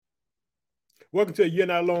Welcome to You're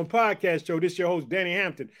Not Alone podcast show. This is your host, Danny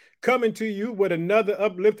Hampton, coming to you with another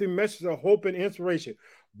uplifting message of hope and inspiration.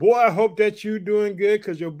 Boy, I hope that you're doing good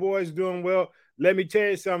because your boy's doing well. Let me tell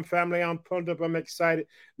you something, family. I'm pumped up. I'm excited.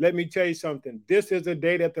 Let me tell you something. This is a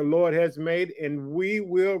day that the Lord has made, and we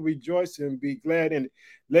will rejoice and be glad in it.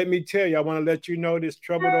 Let me tell you, I want to let you know this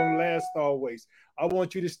trouble don't last always. I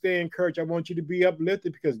want you to stay encouraged. I want you to be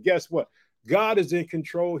uplifted because guess what? God is in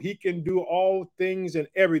control. He can do all things and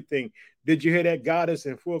everything. Did you hear that? God is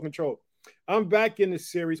in full control. I'm back in the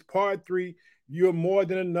series, part three. You're more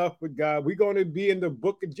than enough with God. We're going to be in the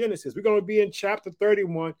book of Genesis. We're going to be in chapter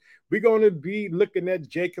 31. We're going to be looking at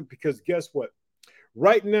Jacob because guess what?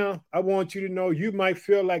 Right now, I want you to know you might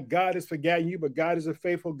feel like God has forgotten you, but God is a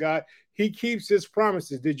faithful God. He keeps his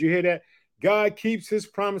promises. Did you hear that? God keeps his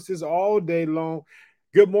promises all day long.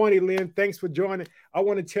 Good morning, Lynn. Thanks for joining. I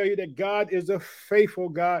want to tell you that God is a faithful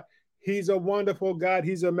God. He's a wonderful God.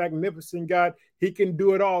 He's a magnificent God. He can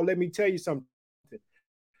do it all. Let me tell you something.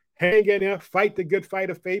 Hang in there, fight the good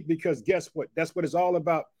fight of faith because guess what? That's what it's all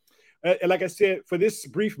about. And like I said, for this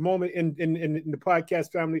brief moment in the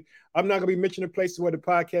podcast family, I'm not going to be mentioning places where the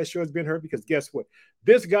podcast show has been heard because guess what?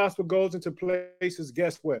 This gospel goes into places,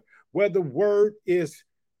 guess what? Where the word is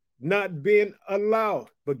not being allowed.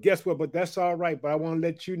 But guess what? But that's all right. But I want to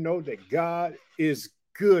let you know that God is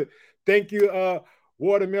good. Thank you,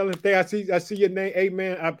 Watermelon. I see your name.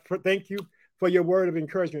 Amen. Thank you for your word of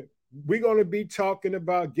encouragement. We're going to be talking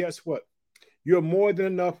about, guess what? You're more than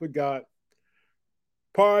enough with God.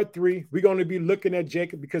 Part three, we're going to be looking at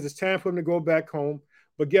Jacob because it's time for him to go back home.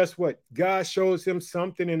 But guess what? God shows him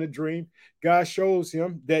something in a dream. God shows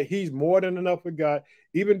him that he's more than enough for God.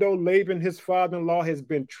 Even though Laban, his father-in-law, has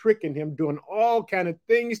been tricking him, doing all kind of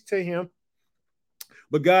things to him,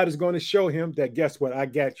 but God is going to show him that, guess what? I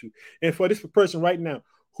got you. And for this person right now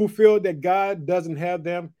who feel that God doesn't have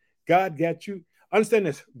them, God got you. Understand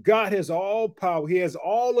this. God has all power. He has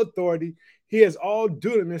all authority. He has all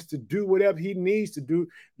dunamis to do whatever he needs to do.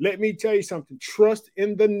 Let me tell you something. Trust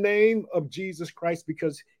in the name of Jesus Christ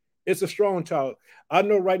because it's a strong tower. I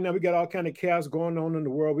know right now we got all kind of chaos going on in the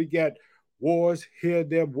world. We got wars here,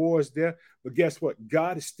 there, wars there. But guess what?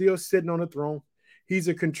 God is still sitting on the throne. He's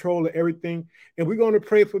in control of everything. And we're going to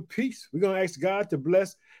pray for peace. We're going to ask God to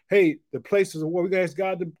bless, hey, the places of war. We're going to ask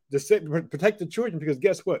God to protect the children because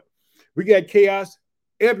guess what? We got chaos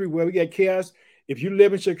everywhere. We got chaos. If you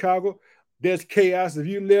live in Chicago, there's chaos. If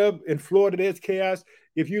you live in Florida, there's chaos.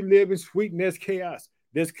 If you live in Sweden, there's chaos.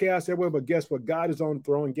 There's chaos everywhere. But guess what? God is on the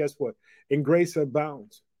throne. Guess what? And grace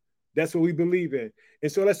abounds. That's what we believe in.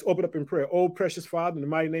 And so let's open up in prayer. Oh, precious Father, in the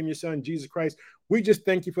mighty name of your Son, Jesus Christ, we just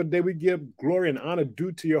thank you for the day. We give glory and honor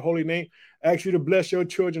due to your holy name. I ask you to bless your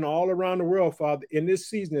children all around the world, Father, in this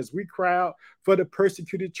season as we cry out for the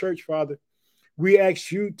persecuted church, Father. We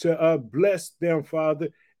ask you to bless them, Father.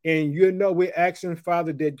 And you know, we're asking,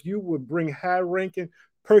 Father, that you would bring high ranking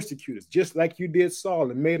persecutors, just like you did Saul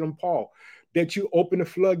and made him Paul, that you open the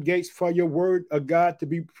floodgates for your word of God to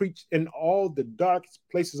be preached in all the darkest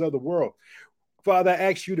places of the world. Father, I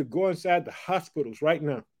ask you to go inside the hospitals right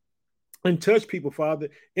now and touch people, Father,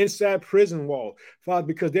 inside prison walls, Father,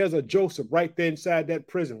 because there's a Joseph right there inside that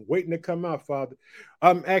prison waiting to come out, Father.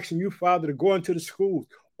 I'm asking you, Father, to go into the schools,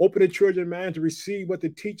 open the children's mind to receive what the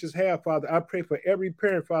teachers have, Father. I pray for every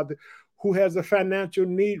parent, Father, who has a financial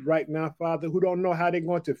need right now, Father, who don't know how they're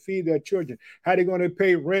going to feed their children, how they're going to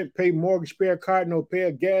pay rent, pay mortgage, pay a car note, pay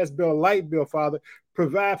a gas bill, a light bill, Father.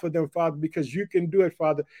 Provide for them, Father, because you can do it,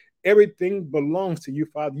 Father. Everything belongs to you,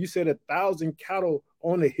 Father. You said 1,000 cattle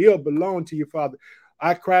on the hill belong to you, Father.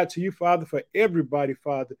 I cry to you, Father, for everybody,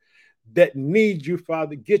 Father, that needs you,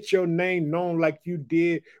 Father. Get your name known like you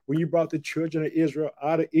did when you brought the children of Israel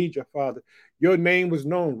out of Egypt, Father. Your name was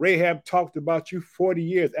known. Rahab talked about you 40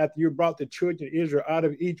 years after you brought the children of Israel out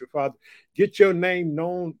of Egypt, Father. Get your name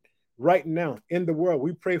known right now in the world.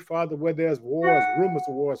 We pray, Father, where there's wars, rumors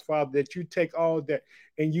of wars, Father, that you take all that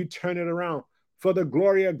and you turn it around for the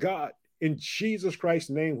glory of God. In Jesus Christ's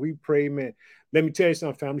name, we pray, amen. Let me tell you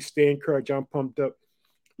something, family. Stay encouraged. I'm pumped up.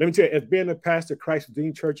 Let me tell you, as being a pastor, Christ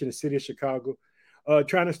Redeemed Church in the city of Chicago,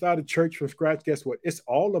 trying to start a church from scratch, guess what? It's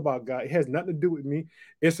all about God. It has nothing to do with me.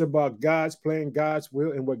 It's about God's plan, God's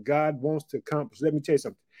will, and what God wants to accomplish. Let me tell you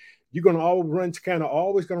something. You're going to always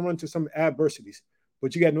going to run into some adversities,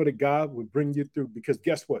 but you got to know that God will bring you through because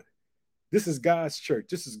guess what? This is God's church.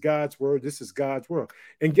 This is God's word. This is God's world.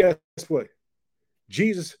 And guess what?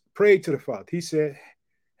 Jesus prayed to the Father. He said,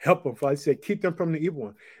 help them, Father. He said, keep them from the evil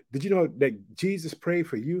one. Did you know that Jesus prayed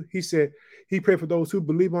for you? He said, he prayed for those who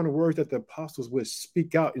believe on the words that the apostles would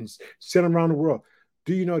speak out and send them around the world.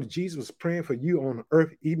 Do you know that Jesus was praying for you on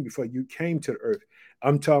earth even before you came to the earth?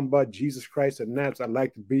 I'm talking about Jesus Christ of Nazareth. I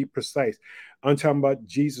like to be precise. I'm talking about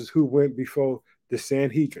Jesus who went before the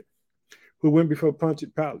Sanhedrin, who went before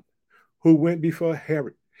Pontius Pilate, who went before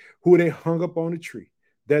Herod, who they hung up on a tree.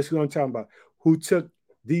 That's who I'm talking about. Who took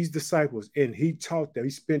these disciples and he taught them. He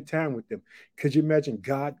spent time with them. Could you imagine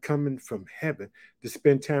God coming from heaven to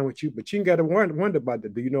spend time with you? But you got to wonder about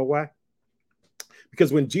that. Do you know why?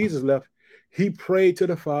 Because when Jesus left, he prayed to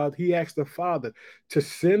the Father. He asked the Father to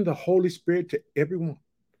send the Holy Spirit to everyone.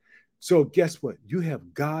 So guess what? You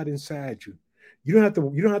have God inside you. You don't have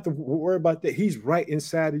to worry about that. He's right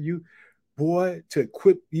inside of you, boy, to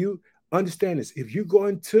equip you. Understand this. If you go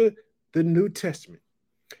into the New Testament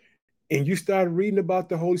and you start reading about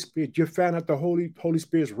the Holy Spirit, you find out the Holy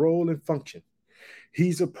Spirit's role and function.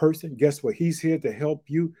 He's a person. Guess what? He's here to help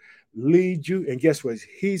you, lead you. And guess what?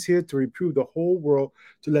 He's here to reprove the whole world,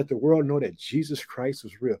 to let the world know that Jesus Christ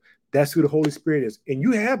was real. That's who the Holy Spirit is. And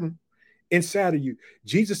you have him inside of you.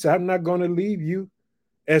 Jesus said, I'm not going to leave you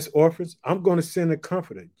as orphans. I'm going to send a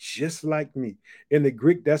comforter just like me. In the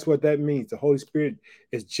Greek, that's what that means. The Holy Spirit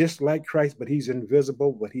is just like Christ, but he's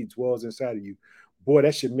invisible, but he dwells inside of you. Boy,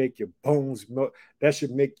 that should make your bones melt. That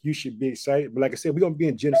should make you should be excited. But like I said, we're going to be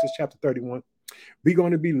in Genesis chapter 31. We're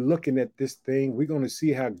going to be looking at this thing. We're going to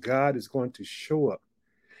see how God is going to show up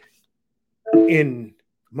in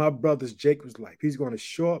my brother's Jacob's life. He's going to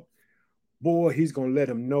show up. Boy, he's going to let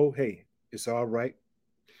him know, hey, it's all right.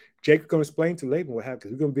 Jacob going to explain to Laban what happened,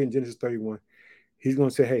 because we're going to be in Genesis 31. He's going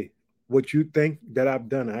to say, hey, what you think that I've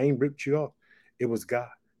done, I ain't ripped you off. It was God.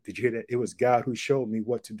 Did you hear that? It was God who showed me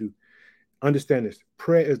what to do. Understand this.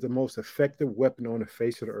 Prayer is the most effective weapon on the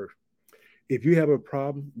face of the earth. If you have a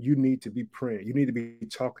problem, you need to be praying. You need to be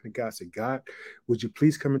talking to God. Say, God, would you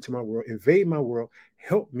please come into my world, invade my world,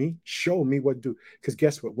 help me, show me what to do. Because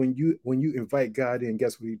guess what? When you invite God in,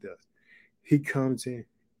 guess what he does? He comes in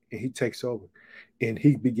and he takes over. And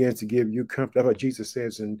he begins to give you comfort. That's what Jesus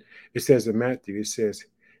says. And it says in Matthew, it says,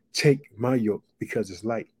 take my yoke because it's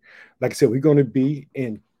light. Like I said, we're going to be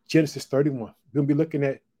in Genesis 31. We're going to be looking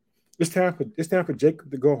at, it's time for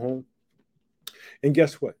Jacob to go home. And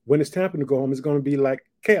guess what? When it's time to go home, it's going to be like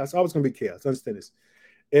chaos. Always going to be chaos. Understand this.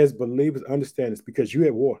 As believers, understand this, because you're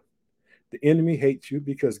at war. The enemy hates you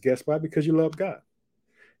because guess why? Because you love God.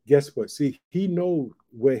 Guess what? See, he knows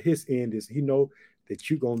where his end is. He knows that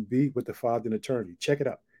you're going to be with the Father in eternity. Check it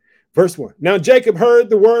out. Verse 1. Now Jacob heard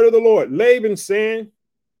the word of the Lord. Laban saying,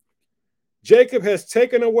 Jacob has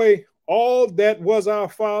taken away all that was our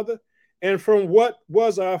father, and from what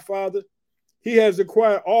was our father, he has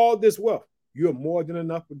acquired all this wealth. You're more than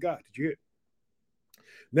enough for God. Did you hear it?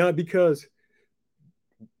 Now, because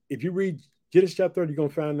if you read Genesis chapter 30, you're going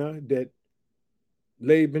to find out that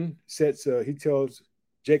Laban he tells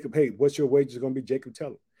Jacob, hey, what's your wages going to be? Jacob tell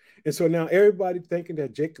him. And so now everybody thinking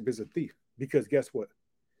that Jacob is a thief, because guess what?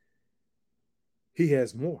 He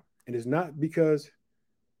has more. And it's not because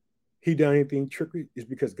he done anything trickery. It's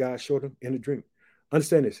because God showed him in a dream.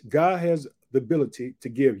 Understand this. God has the ability to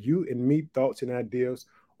give you and me thoughts and ideas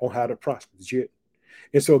on how to prosper.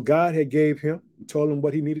 And so God had gave him, told him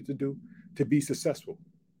what he needed to do to be successful.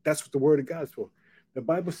 That's what the word of God is for. The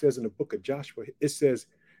Bible says in the book of Joshua, it says,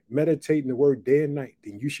 meditate in the word day and night,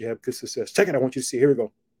 then you should have good success. Check it out. I want you to see. Here we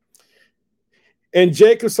go. And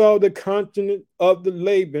Jacob saw the countenance of the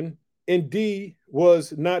Laban indeed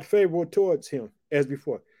was not favorable towards him as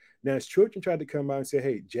before. Now his children tried to come out and say,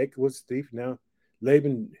 hey, Jacob was a thief. Now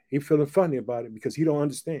Laban, he feeling funny about it because he don't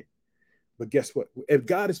understand. But guess what? If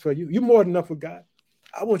God is for you, you're more than enough for God.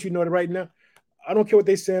 I want you to know that right now. I don't care what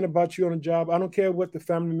they're saying about you on the job. I don't care what the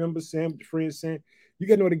family members saying, what the friends saying. You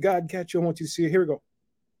got to know that God got you. I want you to see it. Here we go.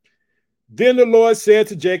 Then the Lord said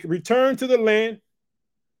to Jacob, return to the land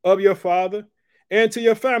of your father and to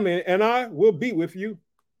your family, and I will be with you.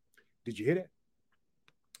 Did you hear that?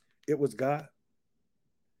 It was God.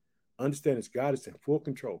 Understand this. God is in full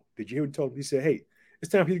control. Did you hear what he told him? He said, hey,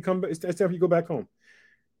 it's time for you to come back. It's time for you to go back home.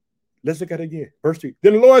 Let's look at it again. Verse 3.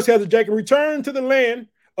 Then the Lord said to Jacob, return to the land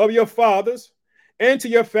of your fathers and to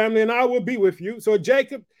your family, and I will be with you. So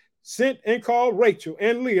Jacob sent and called Rachel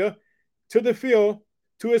and Leah to the field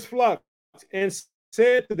to his flocks and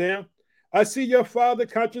said to them, I see your father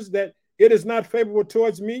conscious that it is not favorable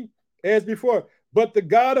towards me as before, but the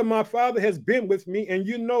God of my father has been with me, and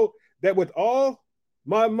you know that with all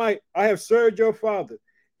my might I have served your father,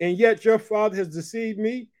 and yet your father has deceived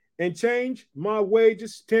me and changed my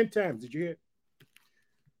wages 10 times. Did you hear?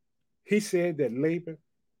 He said that Laban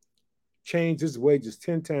changed his wages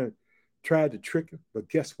 10 times, tried to trick him, but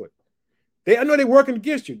guess what? I know they're working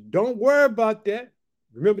against you. Don't worry about that.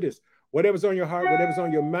 Remember this. Whatever's on your heart, whatever's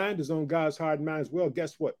on your mind is on God's heart and mind as well.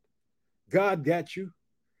 Guess what? God got you.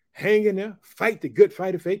 Hang in there. Fight the good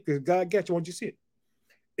fight of faith because God got you. Won't you see it?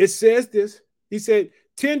 It says this. He said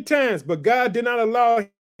 10 times, but God did not allow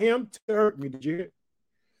him to hurt me. Did you hear it?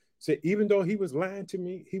 Said, even though he was lying to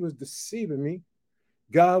me, he was deceiving me,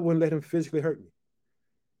 God wouldn't let him physically hurt me.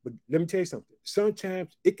 But let me tell you something.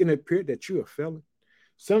 Sometimes it can appear that you're a felon.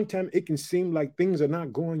 Sometimes it can seem like things are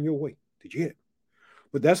not going your way. Did you hear it?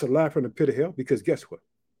 But that's a lie from the pit of hell, because guess what?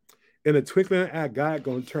 In a twinkling of an eye, God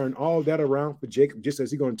going to turn all that around for Jacob, just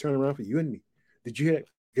as he's going to turn around for you and me. Did you hear that?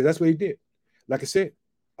 Because that's what he did. Like I said,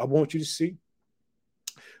 I want you to see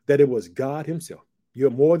that it was God himself. You're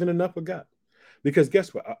more than enough for God. Because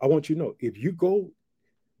guess what? I want you to know, if you go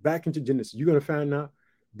back into Genesis, you're going to find out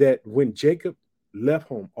that when Jacob left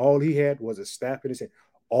home, all he had was a staff in his hand.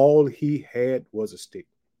 All he had was a stick.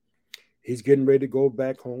 He's getting ready to go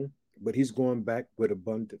back home, but he's going back with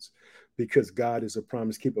abundance because God is a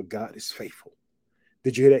promise keeper. God is faithful.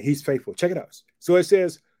 Did you hear that? He's faithful. Check it out. So it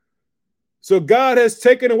says, so God has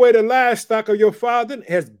taken away the livestock of your father and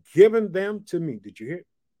has given them to me. Did you hear it?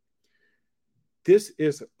 This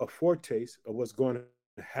is a foretaste of what's going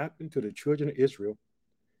to happen to the children of Israel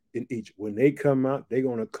in Egypt. When they come out, they're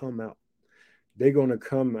going to come out. They're going to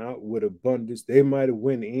come out with abundance. They might have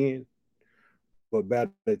went in, but by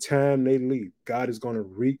the time they leave, God is going to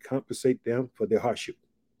recompensate them for their hardship.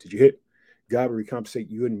 Did you hear it? God will recompensate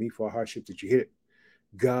you and me for our hardship. Did you hear it?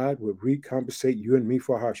 God will recompensate you and me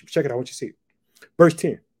for our hardship. Check it out. I want you to see it. Verse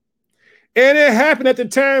 10. And it happened at the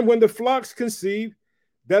time when the flocks conceived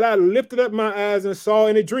that I lifted up my eyes and saw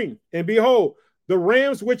in a dream. And behold, the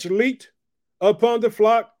rams which leaped upon the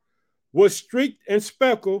flock was streaked and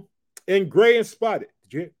speckled and gray and spotted.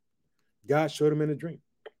 Did you hear it? God showed him in a dream.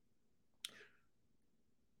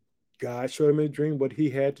 God showed him in a dream what he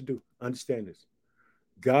had to do. Understand this.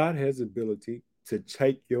 God has the ability to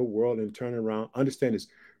take your world and turn it around. Understand this.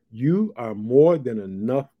 You are more than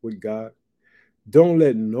enough with God. Don't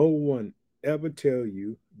let no one ever tell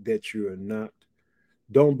you that you are not.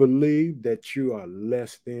 Don't believe that you are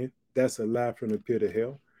less than. That's a lie from the pit of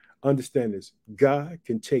hell. Understand this. God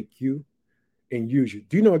can take you and use you.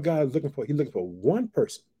 Do you know what God is looking for? He's looking for one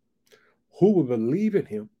person who will believe in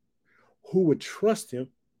him, who would trust him,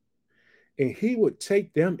 and he would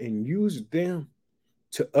take them and use them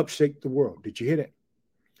to upshake the world. Did you hear that?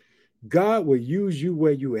 God will use you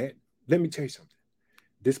where you at. Let me tell you something.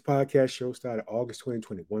 This podcast show started August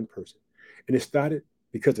 2020, one person. And it started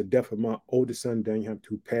because of the death of my oldest son, Daniel Hampton,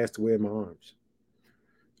 who passed away in my arms.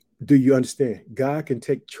 Do you understand? God can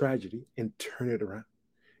take tragedy and turn it around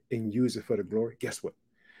and use it for the glory. Guess what?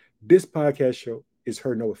 This podcast show is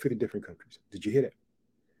heard in over 50 different countries. Did you hear that?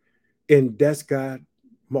 And that's God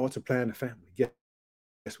multiplying the family.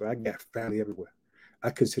 Guess what? I got family everywhere. I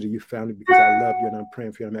consider you family because I love you and I'm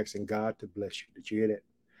praying for you. I'm asking God to bless you. Did you hear that?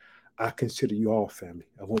 I consider you all family.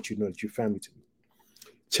 I want you to know that you're family to me.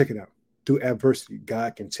 Check it out. Through adversity,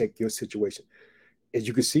 God can take your situation. As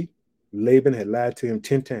you can see, Laban had lied to him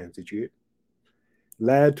 10 times. Did you hear it?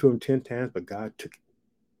 Lied to him 10 times, but God took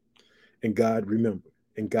it. And God remembered.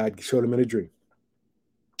 And God showed him in a dream.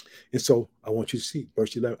 And so I want you to see,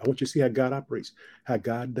 verse 11, I want you to see how God operates, how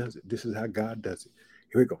God does it. This is how God does it.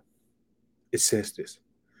 Here we go. It says this.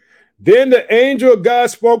 Then the angel of God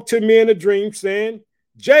spoke to me in a dream, saying,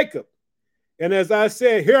 Jacob. And as I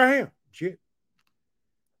said, here I am. Jacob.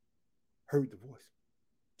 Heard the voice.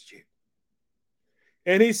 Jacob.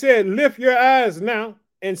 And he said, lift your eyes now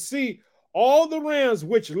and see all the rams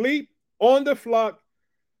which leap on the flock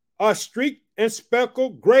are streaked and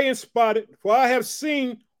speckled, gray and spotted, for I have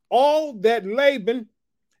seen all that Laban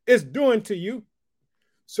is doing to you.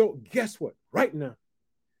 So guess what? Right now,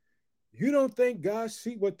 you don't think God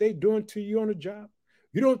see what they're doing to you on the job?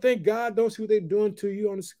 You don't think God don't see what they're doing to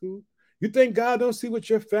you on the school? You think God don't see what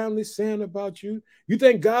your family's saying about you? You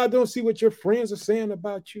think God don't see what your friends are saying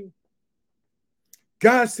about you?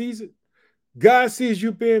 God sees it. God sees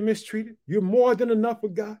you being mistreated. You're more than enough for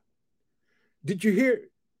God. Did you hear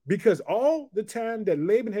it? Because all the time that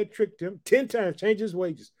Laban had tricked him, 10 times changed his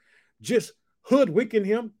wages, just hoodwinking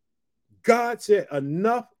him, God said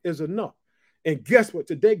enough is enough. And guess what?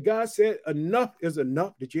 Today, God said enough is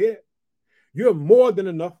enough. Did you hear it? You're more than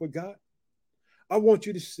enough with God. I want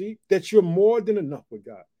you to see that you're more than enough with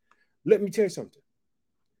God. Let me tell you something.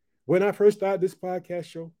 When I first started this podcast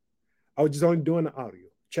show, I was just only doing the audio.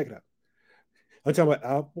 Check it out. I'm talking about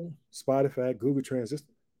Apple, Spotify, Google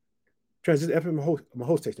Transistor FM, my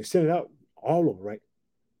host station. They send it out all over, right?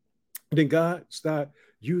 Then God started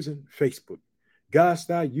using Facebook. God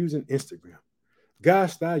started using Instagram. God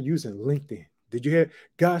started using LinkedIn. Did you hear?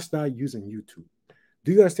 God started using YouTube.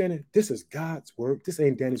 Do you understand it? This is God's word. This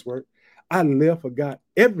ain't Danny's word. I live for God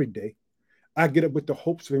every day. I get up with the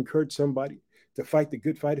hopes to encourage somebody to fight the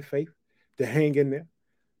good fight of faith, to hang in there.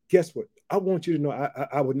 Guess what? I want you to know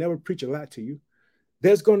I would never preach a lie to you.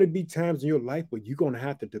 There's going to be times in your life where you're going to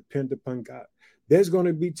have to depend upon God. There's going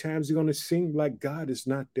to be times you're going to seem like God is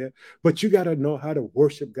not there, but you got to know how to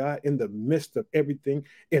worship God in the midst of everything,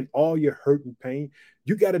 in all your hurt and pain.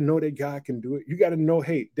 You got to know that God can do it. You got to know,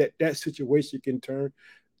 hey, that situation can turn.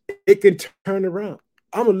 It can turn around.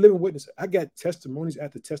 I'm a living witness. I got testimonies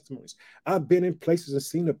after testimonies. I've been in places and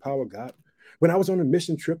seen the power of God. When I was on a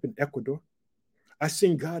mission trip in Ecuador, I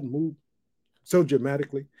seen God move so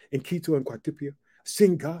dramatically in Quito and Coatepec. I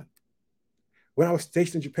seen God. When I was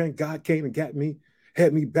stationed in Japan, God came and got me,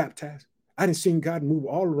 had me baptized. I didn't see God move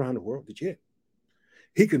all around the world. Did you?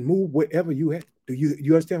 He can move wherever you at. Do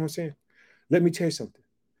you understand what I'm saying? Let me tell you something.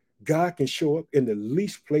 God can show up in the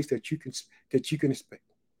least place that you can expect.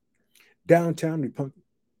 Downtown Republic.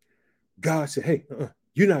 God said, hey,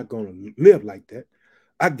 you're not going to live like that.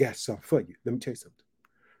 I got something for you. Let me tell you something.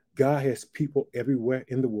 God has people everywhere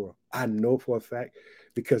in the world. I know for a fact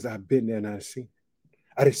because I've been there and I've seen it.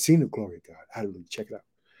 I didn't see the glory of God. Hallelujah. Check it out.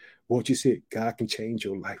 Won't you see it? God can change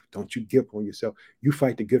your life. Don't you give up on yourself. You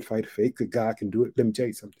fight the good fight of faith because God can do it. Let me tell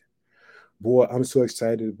you something. Boy, I'm so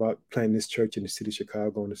excited about planting this church in the city of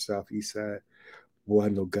Chicago on the southeast side. Boy, I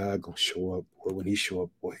know God going to show up. Boy, when he show up,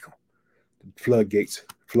 boy, the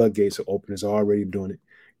floodgates are open. It's already doing it.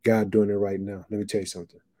 God doing it right now. Let me tell you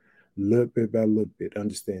something. Little bit by little bit,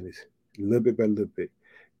 understand this. Little bit by little bit,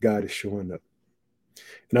 God is showing up.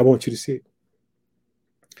 And I want you to see it.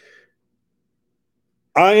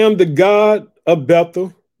 I am the God of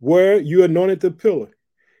Bethel, where you anointed the pillar,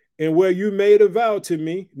 and where you made a vow to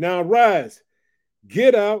me. Now rise,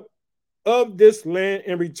 get out of this land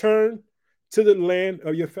and return to the land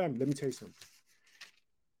of your family. Let me tell you something.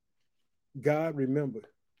 God remembered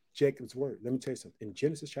Jacob's word. Let me tell you something. In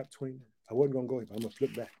Genesis chapter 29, I wasn't going to go here, but I'm going to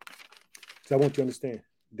flip back. So I want you to understand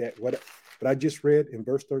that what I just read in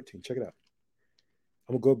verse 13. Check it out.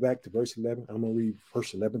 I'm going to go back to verse 11. I'm going to read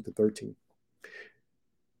verse 11 to 13.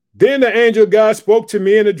 Then the angel of God spoke to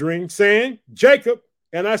me in a dream, saying, Jacob.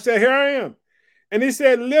 And I said, here I am. And he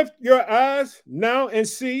said, lift your eyes now and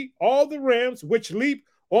see all the rams which leap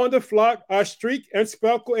on the flock are streaked and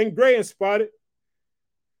speckled and gray and spotted.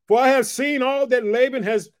 For I have seen all that Laban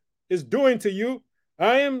is doing to you.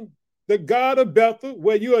 I am the God of Bethel,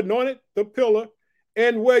 where you anointed the pillar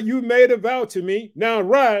and where you made a vow to me. Now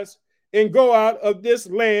rise and go out of this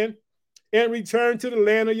land and return to the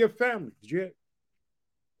land of your family. Did you hear?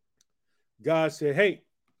 God said, hey,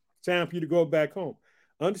 time for you to go back home.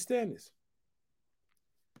 Understand this.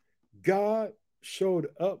 God showed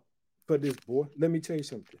up for this boy. Let me tell you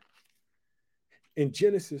something. In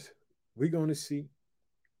Genesis, we're going to see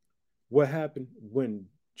what happened when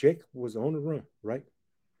Jacob was on the run, right?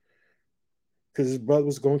 Because his brother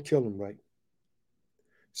was going to kill him, right?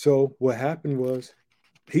 So what happened was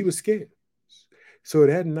he was scared. So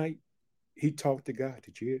that night, he talked to God.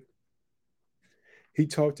 Did you hear? He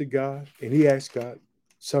talked to God and he asked God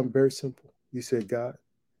something very simple. He said, God,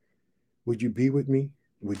 would you be with me?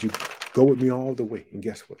 Would you go with me all the way? And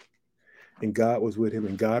guess what? And God was with him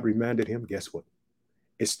and God reminded him, guess what?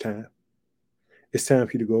 It's time. It's time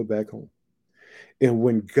for you to go back home. And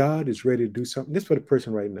when God is ready to do something, this is for the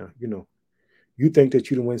person right now, you think that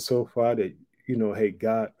you done went so far that, hey,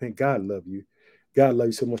 God, man, God love you. God love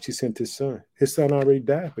you so much he sent his son. His son already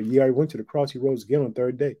died, but he already went to the cross. He rose again on the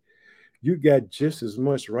third day. You got just as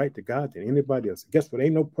much right to God than anybody else. Guess what?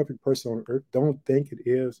 Ain't no perfect person on earth. Don't think it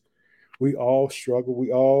is. We all struggle.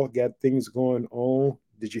 We all got things going on.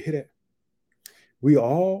 Did you hear that? We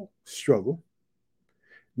all struggle.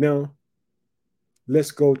 Now,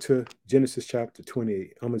 let's go to Genesis chapter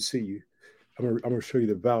 28. I'm going to see you. I'm going to show you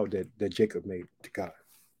the vow that Jacob made to God.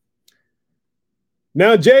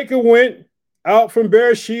 Now, Jacob went out from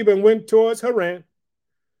Beersheba and went towards Haran.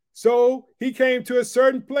 So he came to a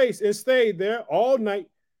certain place and stayed there all night.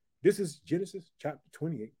 This is Genesis chapter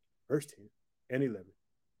 28, verse 10 and 11.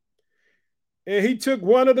 And he took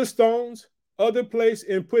one of the stones of the place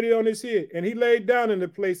and put it on his head. And he laid down in the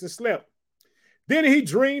place and slept. Then he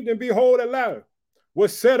dreamed, and behold, a ladder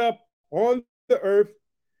was set up on the earth,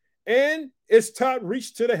 and its top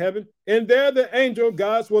reached to the heaven. And there the angel of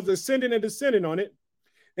God was ascending and descending on it.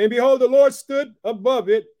 And behold, the Lord stood above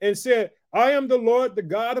it and said, I am the Lord, the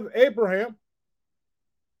God of Abraham,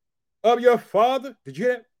 of your father, did you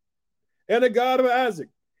hear that? And the God of Isaac,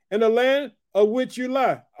 and the land of which you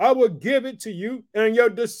lie. I will give it to you and your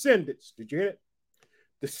descendants. Did you hear that?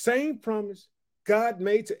 The same promise God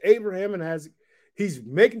made to Abraham and Isaac, he's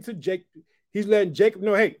making to Jacob. He's letting Jacob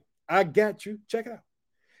know, hey, I got you. Check it out.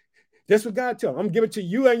 That's what God tells him. I'm giving it to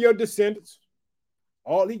you and your descendants.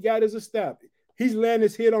 All he got is a staff. He's laying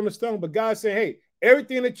his head on the stone, but God's saying, hey,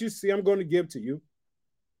 everything that you see, I'm going to give to you.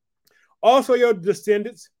 Also, your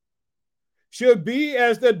descendants should be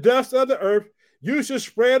as the dust of the earth. You should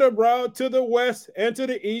spread abroad to the west and to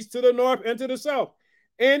the east, to the north and to the south.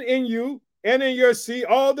 And in you and in your seed,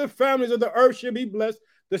 all the families of the earth should be blessed.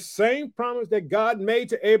 The same promise that God made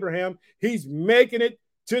to Abraham, he's making it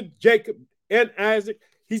to Jacob and Isaac.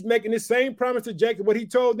 He's making the same promise to Jacob, what he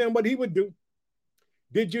told them what he would do.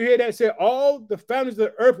 Did you hear that? Say all the families of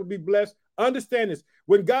the earth will be blessed. Understand this.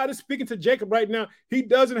 When God is speaking to Jacob right now, he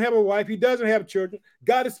doesn't have a wife. He doesn't have children.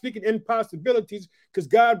 God is speaking impossibilities because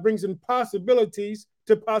God brings impossibilities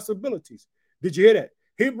to possibilities. Did you hear that?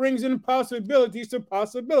 He brings impossibilities to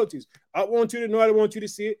possibilities. I want you to know it. I want you to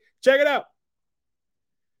see it. Check it out.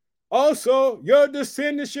 Also, your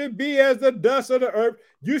descendants should be as the dust of the earth.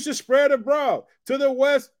 You should spread abroad to the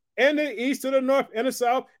west and the east, to the north and the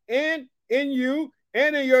south, and in you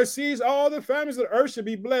and in your seeds, all the families of the earth should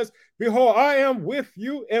be blessed. Behold, I am with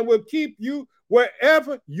you and will keep you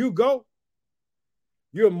wherever you go.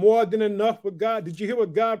 You're more than enough for God. Did you hear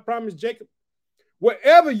what God promised Jacob?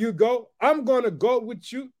 Wherever you go, I'm going to go with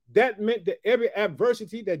you. That meant that every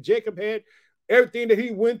adversity that Jacob had, everything that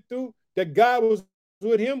he went through, that God was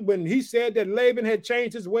with him. When he said that Laban had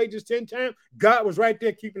changed his wages 10 times, God was right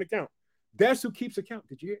there keeping account. That's who keeps account.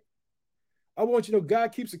 Did you hear? I want you to know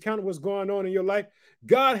God keeps account of what's going on in your life.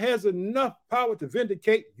 God has enough power to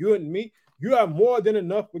vindicate you and me. You are more than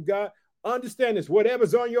enough with God. Understand this.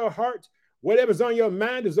 Whatever's on your heart, whatever's on your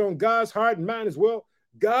mind is on God's heart and mind as well.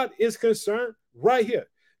 God is concerned right here.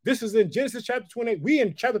 This is in Genesis chapter 28. We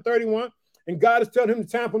in chapter 31, and God is telling him the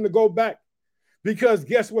time for him to go back. Because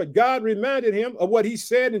guess what? God reminded him of what he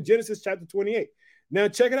said in Genesis chapter 28. Now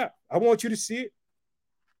check it out. I want you to see it.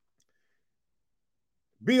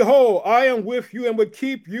 Behold, I am with you and will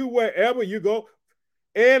keep you wherever you go,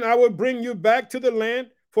 and I will bring you back to the land,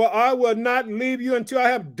 for I will not leave you until I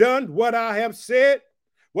have done what I have said,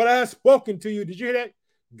 what I have spoken to you. Did you hear that?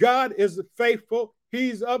 God is faithful.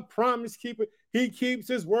 He's a promise keeper. He keeps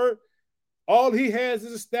his word. All he has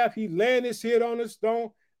is a staff. He laying his head on a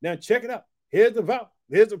stone. Now check it out. Here's the vow.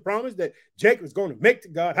 Here's the promise that Jacob is going to make to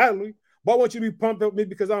God. Hallelujah. But I want you to be pumped up with me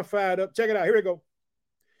because I'm fired up. Check it out. Here we go.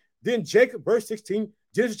 Then Jacob, verse 16,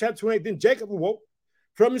 Genesis chapter 28, then Jacob awoke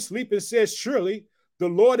from his sleep and said, surely the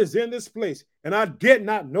Lord is in this place, and I did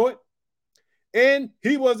not know it. And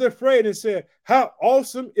he was afraid and said, how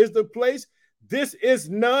awesome is the place. This is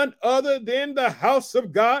none other than the house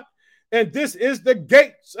of God, and this is the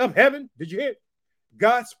gates of heaven. Did you hear it?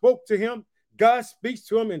 God spoke to him. God speaks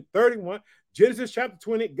to him in 31. Genesis chapter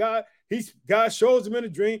 20, God shows him in a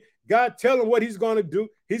dream. God tells him what he's going to do.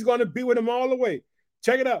 He's going to be with him all the way.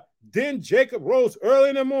 Check it out. Then Jacob rose early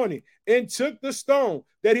in the morning and took the stone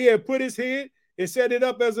that he had put his head and set it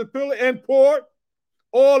up as a pillar and poured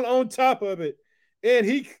oil on top of it. And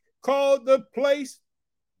he called the place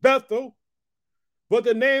Bethel, but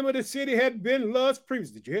the name of the city had been Luz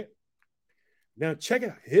previously. Did you hear? Now check it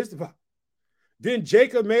out. Here's the vow. Then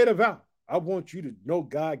Jacob made a vow. I want you to know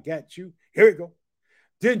God got you. Here we go.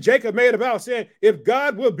 Then Jacob made a vow saying, if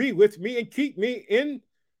God will be with me and keep me in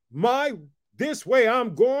this way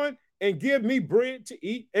I'm going, and give me bread to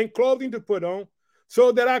eat and clothing to put on,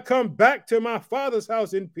 so that I come back to my father's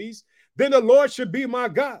house in peace, then the Lord should be my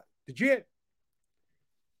God. Did you hear?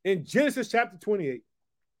 In Genesis chapter 28,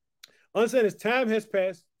 understand as time has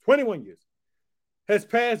passed, 21 years has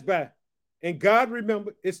passed by, and God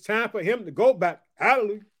remembered it's time for him to go back.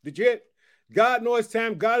 Hallelujah. Did you hear? God knows it's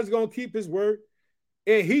time. God is going to keep his word.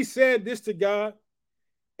 And he said this to God,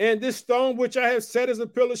 and this stone which I have set as a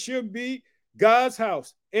pillar should be God's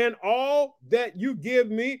house, and all that you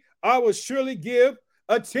give me, I will surely give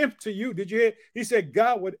a tenth to you. Did you hear? He said,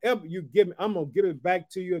 God, whatever you give me, I'm going to give it back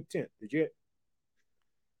to you a tenth. Did you hear?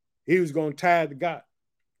 He was going to tithe to God.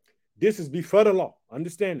 This is before the law.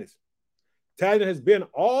 Understand this. Tithing has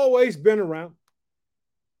always been around.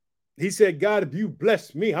 He said, God, if you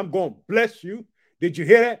bless me, I'm going to bless you. Did you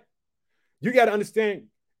hear that? You got to understand,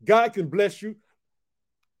 God can bless you.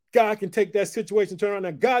 God can take that situation, turn around.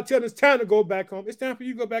 Now, God tells us it's time to go back home. It's time for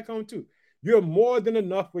you to go back home too. You're more than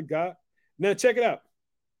enough with God. Now, check it out.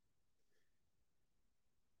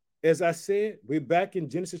 As I said, we're back in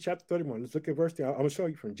Genesis chapter 31. Let's look at verse 10. I'm going to show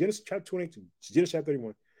you from Genesis chapter 22 to Genesis chapter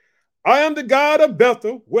 31. I am the God of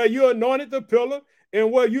Bethel, where you anointed the pillar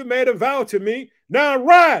and where you made a vow to me. Now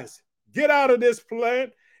rise, get out of this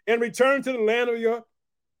land and return to the land of your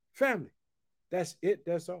family. That's it.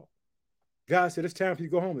 That's all. God said, it's time for you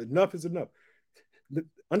to go home. Enough is enough.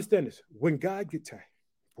 Understand this. When God get tired,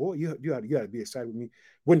 boy, you got to be excited with me.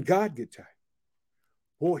 When God get tired,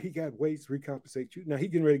 boy, he got ways to recompensate you. Now he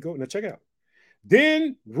getting ready to go. Now check it out.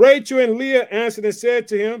 Then Rachel and Leah answered and said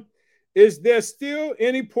to him, is there still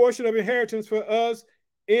any portion of inheritance for us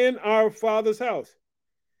in our father's house?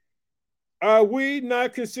 Are we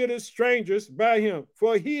not considered strangers by him?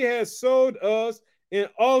 For he has sold us and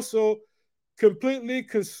also completely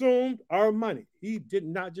consumed our money. He did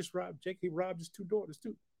not just rob Jacob, he robbed his two daughters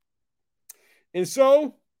too. And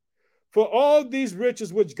so, for all these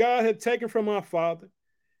riches which God had taken from our father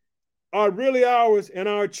are really ours and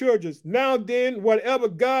our children's. Now then, whatever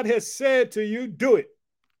God has said to you, do it.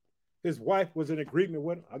 His wife was in agreement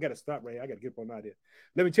with him. I got to stop right here. I got to get up on out here.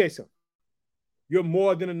 Let me tell you something. You're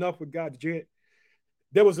more than enough with God.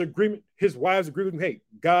 There was agreement. His wives agreed with him. Hey,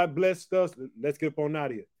 God blessed us. Let's get up on out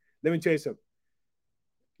of here. Let me tell you something.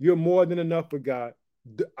 You're more than enough with God.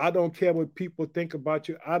 I don't care what people think about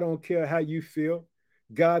you. I don't care how you feel.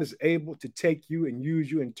 God is able to take you and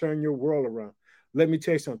use you and turn your world around. Let me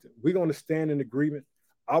tell you something. We're going to stand in agreement.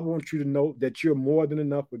 I want you to know that you're more than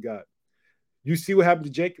enough with God. You see what happened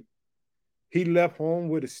to Jacob? He left home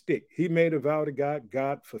with a stick. He made a vow to God.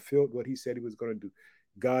 God fulfilled what he said he was going to do.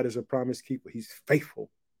 God is a promise keeper. He's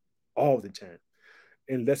faithful all the time.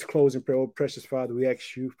 And let's close in prayer. Oh, precious Father, we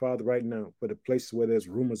ask you, Father, right now, for the places where there's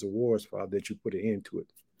rumors of wars, Father, that you put an end to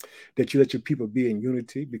it. That you let your people be in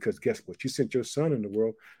unity, because guess what? You sent your son in the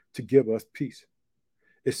world to give us peace.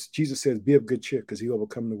 Jesus says, be of good cheer because he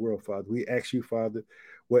overcome the world, Father. We ask you, Father,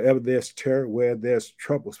 wherever there's terror, where there's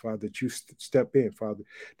troubles, Father, that you step in, Father,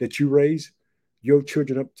 that you raise your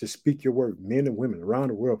children up to speak your word, men and women around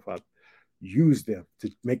the world, Father. Use them to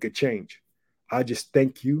make a change. I just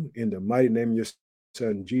thank you in the mighty name of your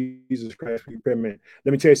son, Jesus Christ. We pray, man.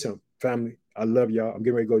 Let me tell you something, family. I love y'all. I'm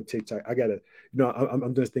getting ready to go to TikTok. I got to, I'm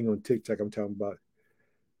doing this thing on TikTok. I'm talking about,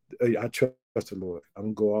 I trust the Lord.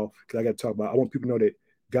 I'm going to go off because I got to talk about, I want people to know that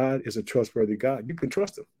God is a trustworthy God. You can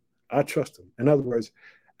trust him. I trust him. In other words,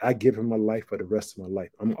 I give him my life for the rest of my life.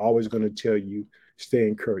 I'm always going to tell you, stay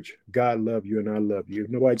encouraged. God love you and I love you. If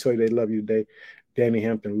nobody told you they love you today, Danny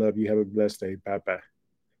Hampton love you. Have a blessed day. Bye-bye.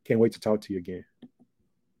 Can't wait to talk to you again.